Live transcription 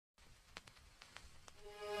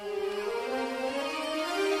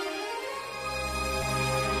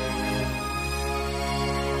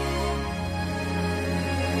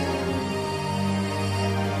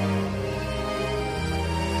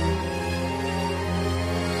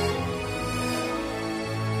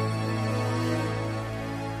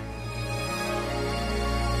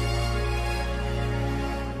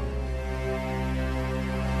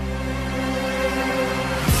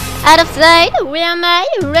out of sight. Where am I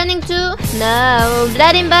running to? No,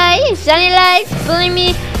 blinding by shiny lights pulling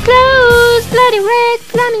me close. Bloody red,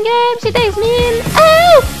 flaming up, she takes me in.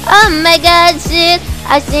 Oh my god, shit,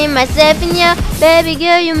 I see myself in you. Baby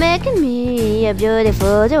girl, you're making me a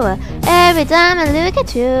beautiful jewel. Every time I look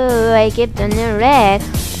at you, I keep turning red.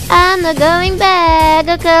 I'm not going back,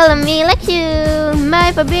 a girl on me like you.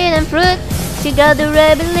 My forbidden fruit, she got the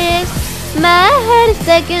rebel lips. My heart is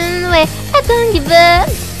taken away, I don't give up.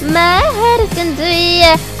 My heart is gone to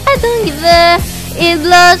you, I don't give up. It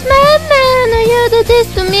blows my mind how you do this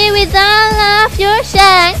to me with all of your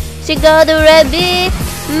shine. She got the rebel.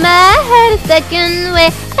 My heart is taken away,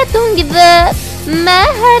 I don't give up. My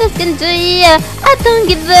heart is gone to you, I don't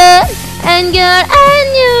give up. And girl, I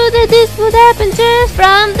knew that this would happen just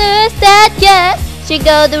from the start, yeah. She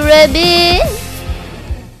got the rebel.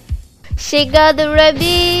 She got the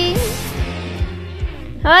rebel.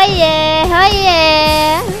 Oh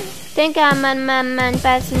yeah. Think I'm on my mind,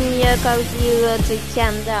 pass me your code 0 to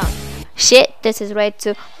calm down. Shit, this is right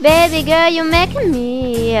too. Baby girl, you're making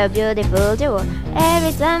me a beautiful jewel.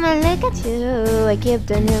 Every time I look at you, I keep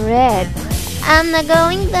turning red. I'm not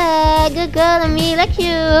going back, a girl on me like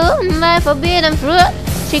you. My forbidden fruit,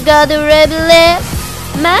 she got the rebel lips.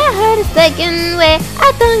 My heart is taken away,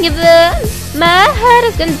 I don't give up. My heart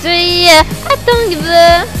is gone to you, I don't give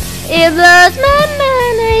up. It blows my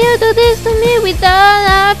mind how you do this to me with all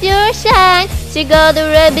of your shine. She got the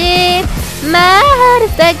rebel. My heart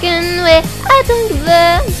is taken away, I don't give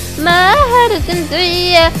up. My heart is gone to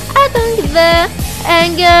you, I don't give up.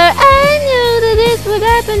 And girl, I knew that this would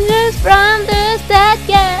happen just from the start,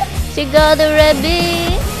 yeah. She got the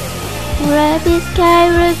ruby. Ruby sky,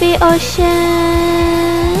 ruby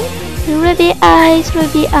ocean. Ruby eyes,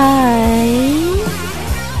 ruby eyes.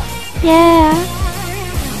 Yeah.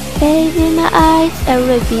 Baby, my eyes are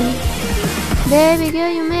ruby. Baby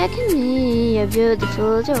girl, you're making me a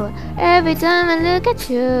beautiful jewel. Every time I look at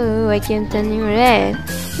you, I keep turning red.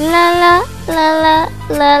 La la la la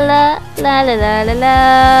la la la la la la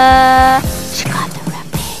la. She got the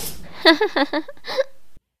ruby.